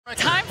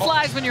Time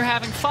flies when you're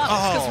having fun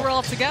because we're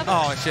all together.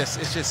 Oh, it's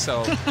just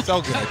so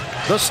good.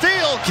 The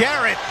steal,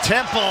 Garrett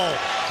Temple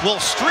will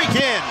streak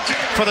in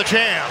for the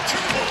jam.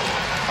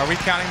 Are we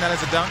counting that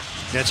as a dunk?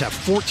 Nets have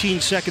 14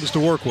 seconds to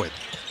work with.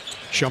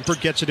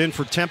 Shumpert gets it in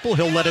for Temple.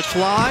 He'll let it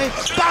fly.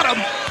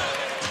 Bottom!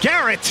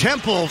 Garrett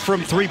Temple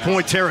from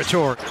three-point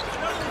territory.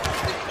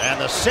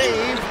 And the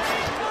save.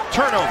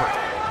 Turnover.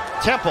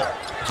 Temple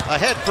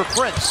ahead for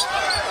Prince.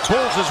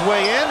 Pulls his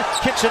way in.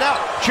 Kicks it out.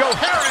 Joe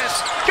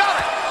Harris.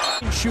 Got it!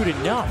 Shoot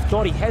enough.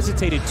 Thought he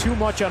hesitated too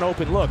much on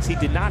open looks. He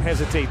did not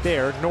hesitate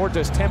there, nor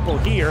does Temple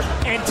here.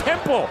 And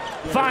Temple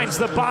finds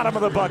the bottom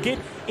of the bucket.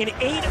 An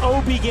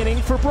 8-0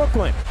 beginning for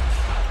Brooklyn.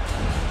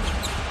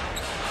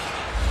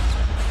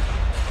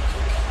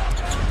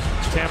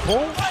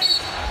 Temple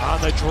on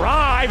the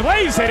drive,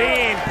 lays it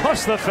in,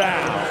 plus the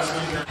foul.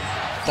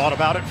 Thought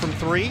about it from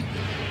three.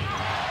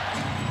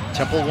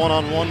 Temple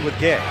one-on-one with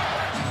Gay.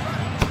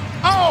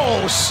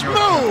 Oh,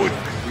 smooth!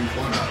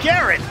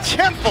 Garrett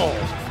Temple.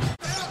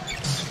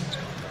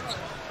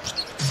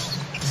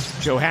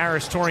 Joe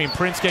Harris, Taurean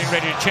Prince getting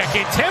ready to check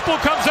in. Temple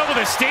comes over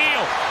the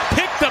steal,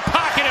 picked the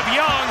pocket of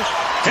Young,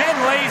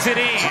 and lays it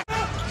in.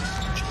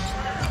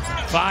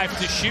 5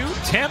 to shoot.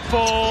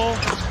 Temple,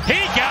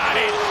 he got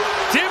it.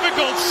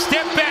 Difficult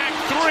step back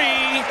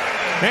three,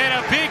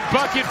 and a big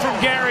bucket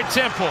from Garrett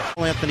Temple.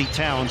 Anthony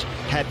Towns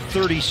had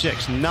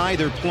 36,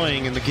 neither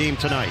playing in the game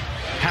tonight.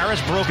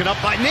 Harris broken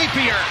up by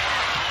Napier.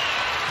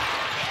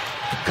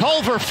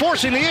 Culver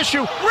forcing the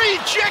issue,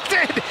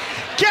 rejected!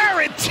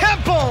 Garrett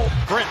Temple!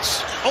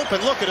 Prince,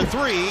 open look at a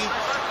three,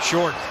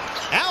 short.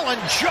 Allen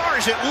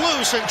jars it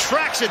loose and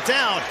tracks it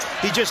down.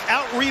 He just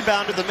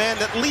out-rebounded the man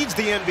that leads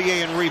the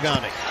NBA in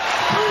rebounding.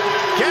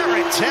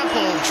 Garrett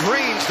Temple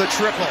drains the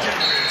triple.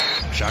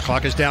 Shot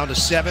clock is down to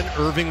 7.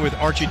 Irving with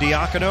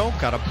Arcidiacono.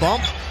 Got a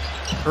bump.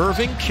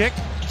 Irving kick.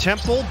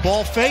 Temple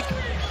ball fake.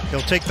 He'll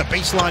take the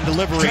baseline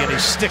delivery and he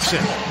sticks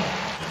it.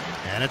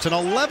 And it's an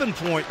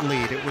 11-point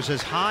lead. It was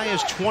as high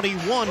as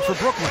 21 for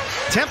Brooklyn.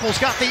 Temple's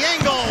got the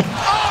angle.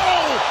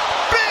 Oh!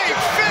 Big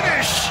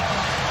finish!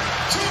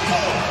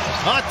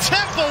 A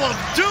Temple of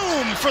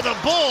doom for the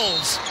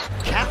Bulls.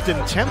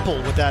 Captain Temple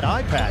with that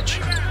eye patch.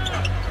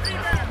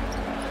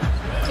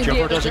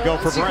 Jumper doesn't go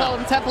for Brown. You called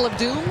him Temple of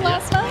Doom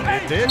last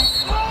night? It did.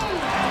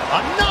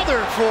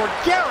 Another for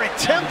Garrett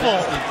Temple.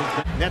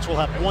 Nets will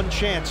have one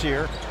chance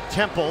here.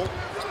 Temple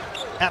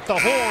at the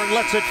horn,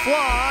 lets it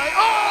fly.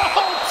 Oh,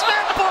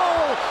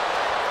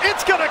 Temple!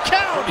 It's gonna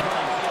count.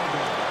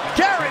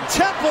 Garrett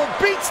Temple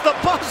beats the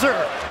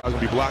buzzer. I'm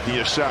gonna be blocking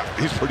your shot.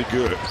 He's pretty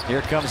good.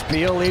 Here comes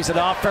Beal, leaves it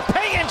off for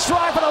Payton.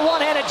 Try for the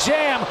one-handed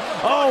jam.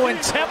 Oh,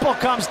 and Temple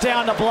comes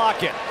down to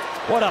block it.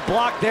 What a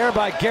block there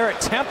by Garrett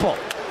Temple.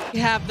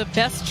 You have the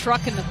best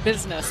truck in the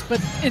business,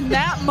 but in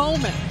that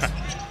moment,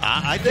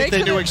 I think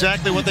they knew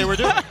exactly what they were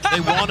doing. They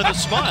wanted to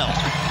smile.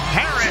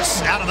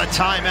 Harris out of the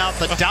timeout,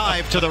 the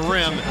dive to the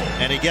rim,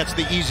 and he gets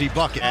the easy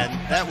bucket. And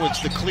that was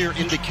the clear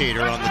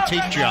indicator on the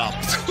tape job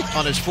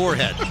on his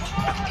forehead.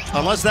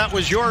 Unless that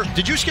was your...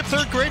 Did you skip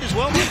third grade as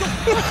well, Michael?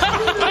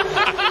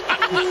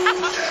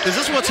 Is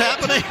this what's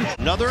happening?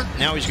 Another.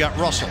 Now he's got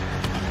Russell.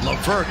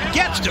 LeVert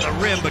gets to the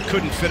rim but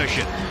couldn't finish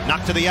it.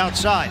 Knocked to the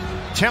outside.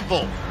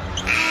 Temple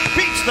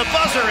beats the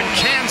buzzer and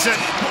cans it.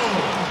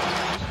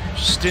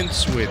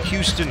 Stints with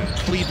Houston and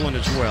Cleveland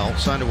as well.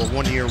 Signed to a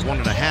 1-year,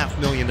 $1.5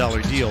 million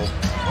deal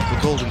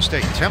with Golden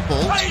State. Temple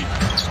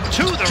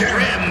to the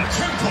rim.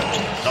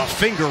 The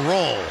finger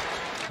roll.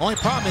 Only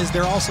problem is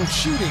they're also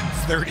shooting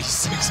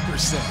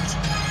 36%.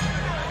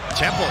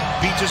 Temple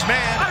beats his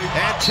man,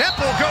 and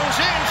Temple goes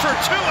in for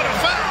 2 and a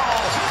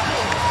foul.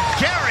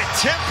 Garrett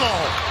Temple.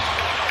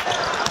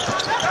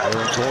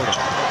 Aaron Gordon.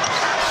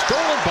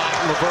 Stolen by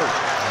LeVert.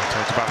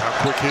 Talks about how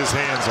quick his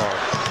hands are.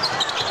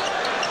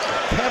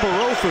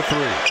 Cabarrot for 3.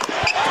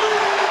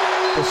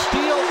 The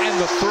steal and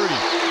the 30.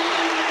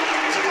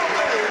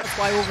 That's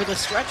why over the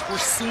stretch we're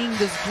seeing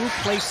this group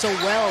play so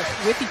well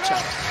with each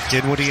other.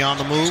 Dinwiddie on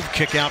the move,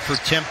 kick out for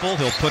Temple.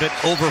 He'll put it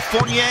over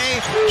Fournier.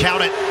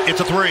 Count it,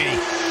 it's a 3.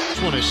 This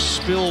one is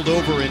spilled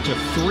over into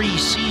 3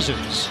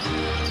 seasons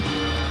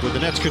with the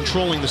Nets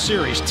controlling the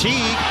series. Teague,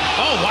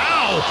 oh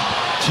wow!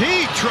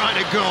 Teague trying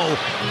to go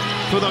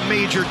for the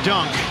major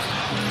dunk.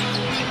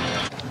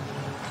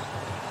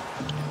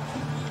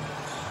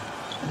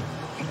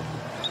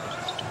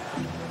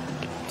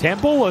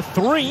 Temple, a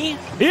 3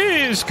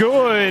 is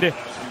good.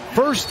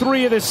 First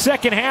 3 of the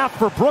second half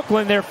for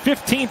Brooklyn, their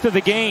 15th of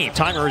the game.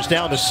 Timer is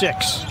down to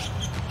 6.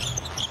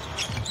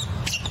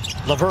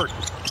 LeVert.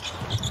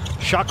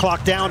 Shot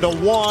clock down to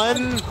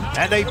 1.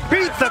 And they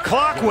beat the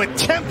clock with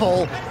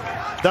Temple.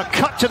 The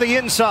cut to the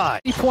inside.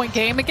 3-point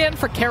game again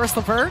for Caris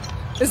LeVert.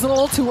 Is it a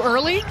little too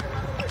early?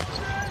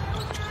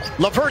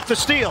 LeVert the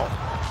steal.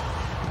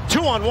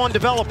 2-on-1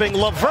 developing.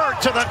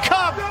 LeVert to the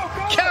cup.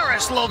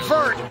 Caris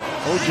LeVert.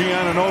 OG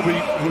Anunoby,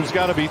 who's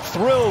got to be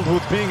thrilled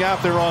with being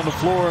out there on the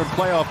floor in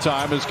playoff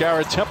time as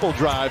Garrett Temple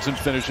drives and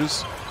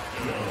finishes.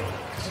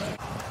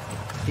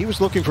 He was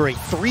looking for a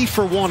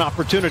 3-for-1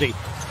 opportunity.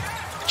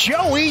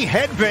 Joey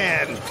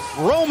headband,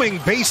 roaming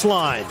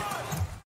baseline.